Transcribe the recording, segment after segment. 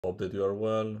Hope that you are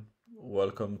well.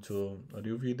 Welcome to a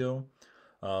new video.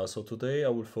 So today I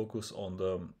will focus on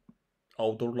the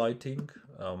outdoor lighting,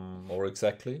 more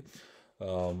exactly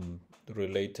um,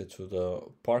 related to the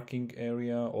parking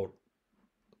area or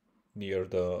near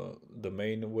the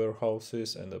main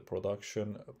warehouses and the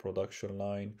production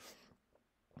line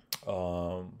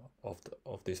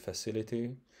of this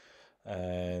facility.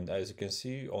 And as you can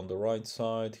see on the right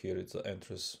side here, it's the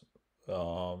entrance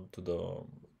to the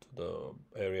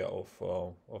area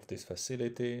of this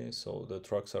facility. So the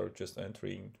trucks are just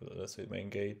entering to the, let's say, main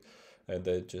gate, and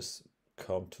they just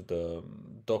come to the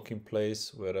docking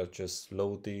place where they're just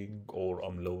loading or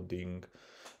unloading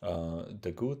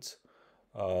the goods.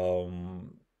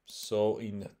 So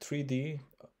in 3D,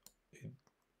 it,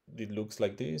 it looks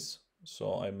like this.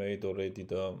 So I made already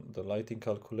the lighting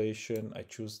calculation. I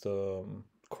choose the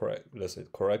correct, let's say,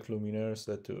 correct luminaires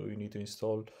that we need to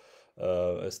install,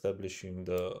 establishing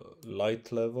the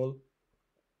light level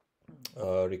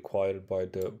required by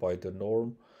the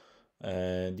norm.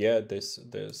 And yeah, this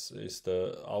is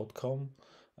the outcome.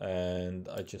 And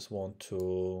I just want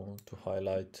to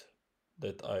highlight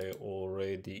that I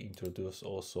already introduced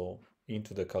also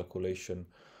into the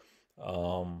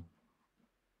um,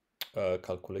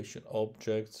 calculation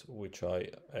objects, which I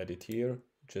added here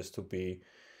just to be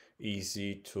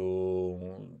easy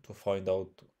to find out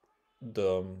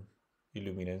the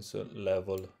illuminance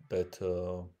level that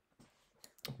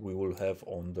we will have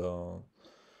on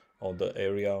the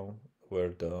area where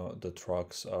the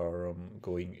trucks are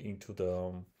going into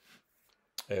the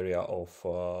area of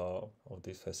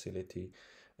this facility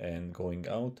and going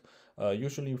out.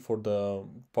 Usually for the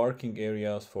parking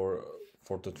areas for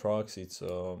the trucks, it's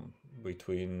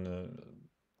between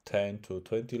 10 to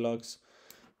 20 lux.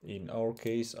 In our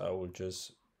case, I will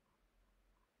just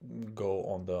go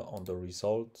on the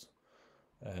result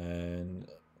and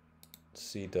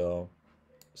see the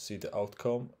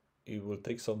outcome. It will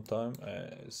take some time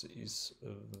as it's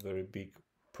a very big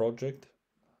project,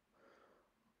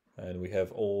 and we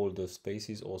have all the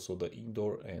spaces, also the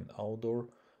indoor and outdoor.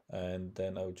 And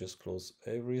then I will just close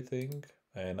everything,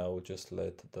 and I will just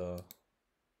let the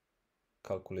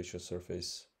calculation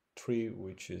surface 3,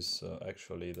 which is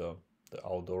actually the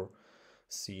outdoor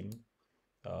scene,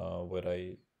 where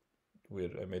I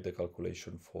made the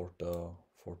calculation for the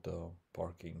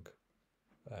parking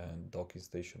and docking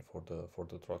station for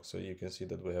the truck. So you can see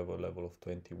that we have a level of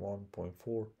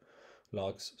 21.4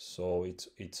 lux, so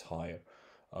it's higher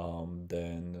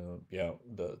than yeah,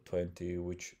 the 20,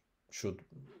 which should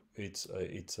it's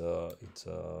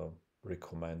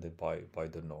recommended by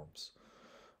the norms.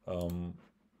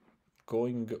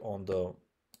 Going on the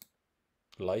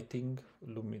lighting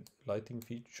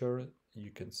feature,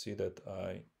 you can see that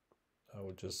I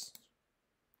will just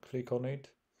click on it,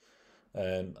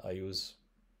 and I use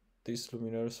these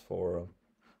luminaires for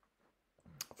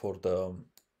the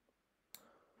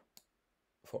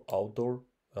for outdoor.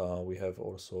 We have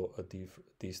also a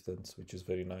distance which is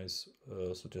very nice,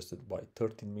 suggested by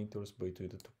 13 meters between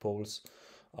the two poles.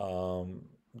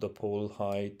 The pole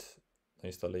height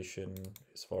installation,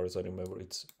 as far as I remember,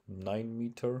 it's 9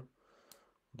 meter,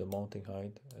 the mounting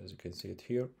height, as you can see it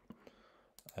here.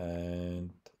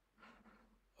 And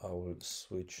I will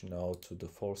switch now to the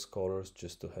false colors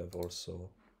just to have also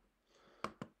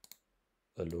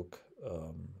a look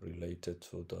related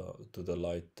to the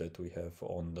light that we have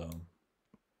on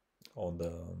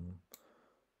the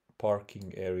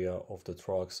parking area of the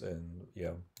trucks, and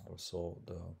yeah, also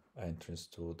the entrance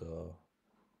to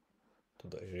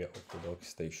the area of the dock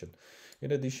station.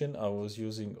 In addition, I was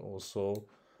using also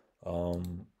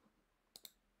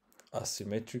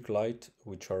asymmetric light,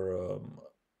 which are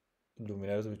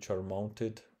luminaires which are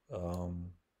mounted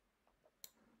on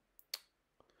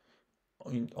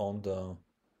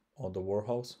the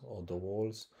warehouse, on the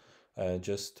walls,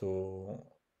 just to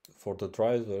for the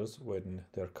drivers when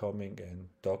they're coming and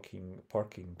docking,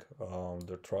 parking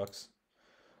their trucks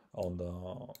on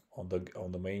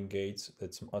the main gates.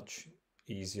 It's much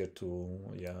easier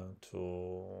to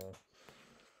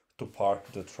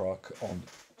park the truck on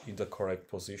in the correct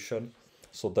position,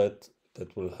 so that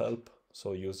will help.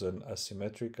 So use an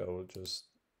asymmetric. I will just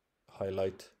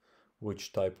highlight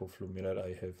which type of luminaire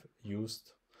I have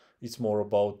used. It's more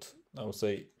about, I would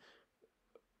say,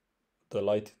 the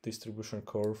light distribution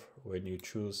curve. When you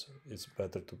choose, it's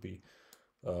better to be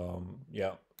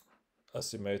yeah,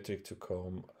 asymmetric, to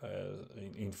come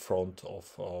in front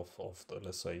of the,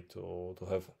 let's say, to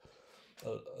have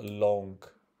a long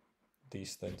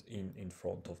distance in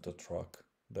front of the truck.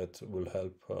 That will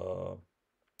help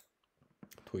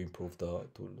to improve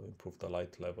the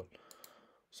light level.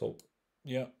 So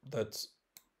yeah, that's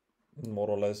more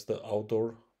or less the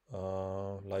outdoor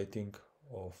lighting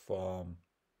of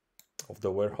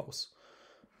the warehouse.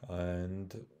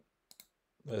 And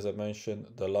as I mentioned,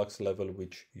 the lux level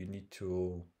which you need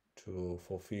to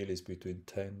fulfill is between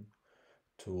 10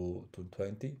 to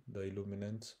 20, the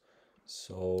illuminance.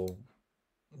 So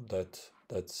that's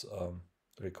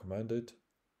recommended.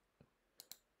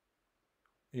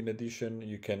 In addition,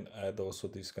 you can add also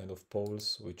these kind of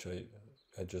poles, which I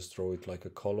just draw it like a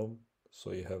column.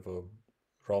 So you have a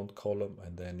round column,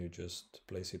 and then you just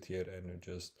place it here, and you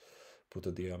just put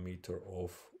a diameter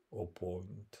of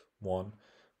 0.1,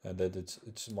 and then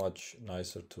it's much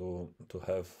nicer to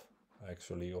have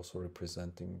actually also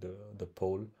representing the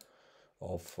pole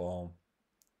of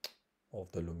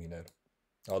the luminaire.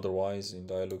 Otherwise, in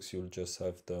Dialux, you'll just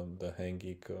have the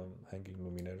hanging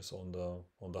luminaires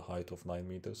on the height of 9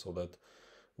 meters, so that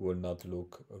will not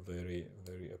look very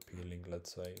appealing,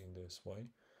 let's say, in this way.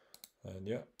 And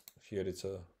yeah, here it's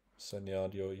a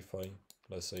scenario. If I,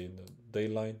 let's say, in the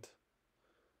daylight,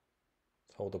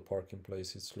 how the parking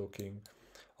place is looking.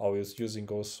 I was using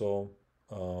also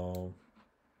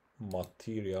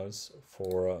materials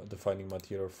for defining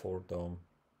material for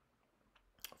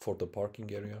the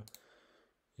parking area.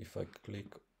 If I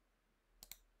click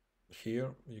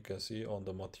here, you can see on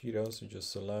the materials, you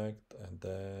just select, and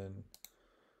then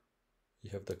you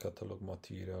have the catalog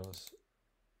materials.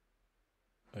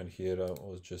 And here I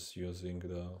was just using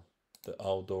the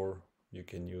outdoor. You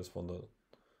can use from the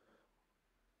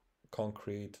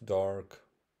concrete, dark,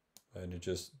 and you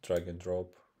just drag and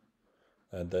drop.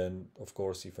 And then of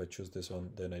course, if I choose this one,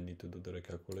 then I need to do the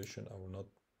recalculation. I will not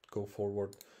go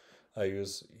forward. I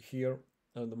use here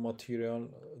the material,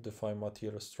 define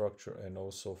material structure, and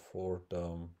also for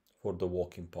the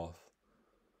walking path,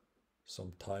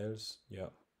 some tiles, yeah,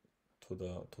 to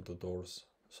the doors.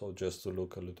 So just to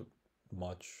look a little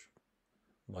much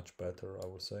better, I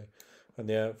would say. And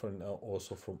yeah, for now,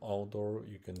 also from outdoor,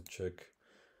 you can check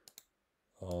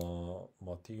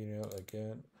material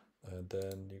again, and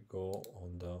then you go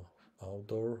on the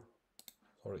outdoor,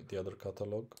 sorry, the other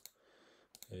catalog.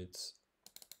 It's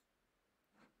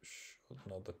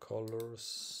not the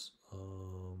colors.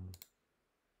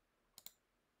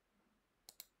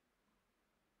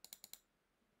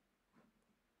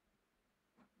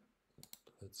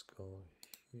 Let's go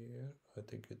here. I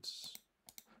think it's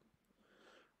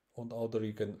on the other.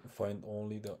 You can find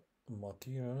only the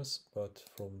materials, but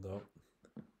from the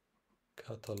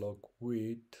catalog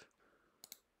with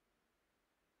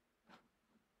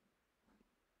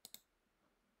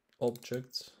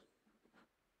objects,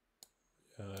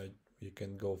 you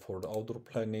can go for the outdoor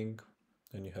planning,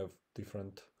 and you have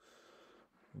different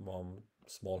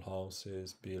small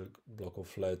houses, big block of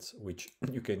flats, which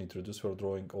you can introduce for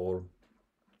drawing, or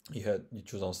you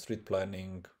choose on street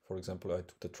planning. For example, I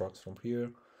took the trucks from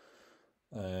here,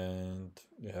 and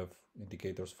you have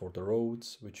indicators for the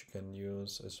roads, which you can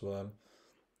use as well.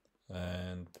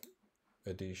 And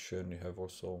addition, you have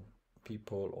also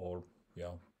people, or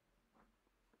yeah,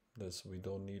 this we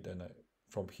don't need. And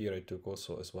from here I took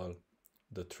also as well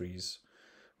the trees,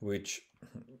 which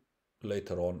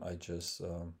later on I just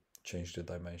changed the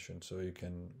dimension, so you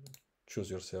can choose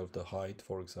yourself the height,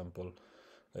 for example,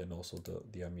 and also the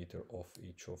diameter of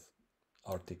each of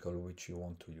article which you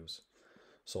want to use.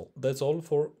 So that's all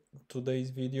for today's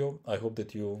video. I hope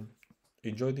that you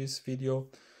enjoyed this video.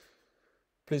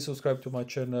 Please subscribe to my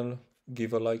channel,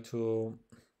 give a like to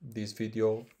this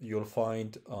video. You'll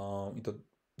find in the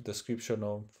description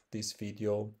of this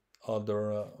video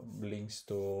other links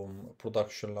to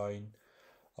production line,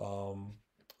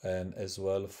 and as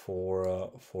well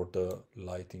for the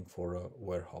lighting for a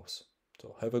warehouse.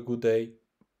 So have a good day.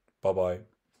 Bye bye.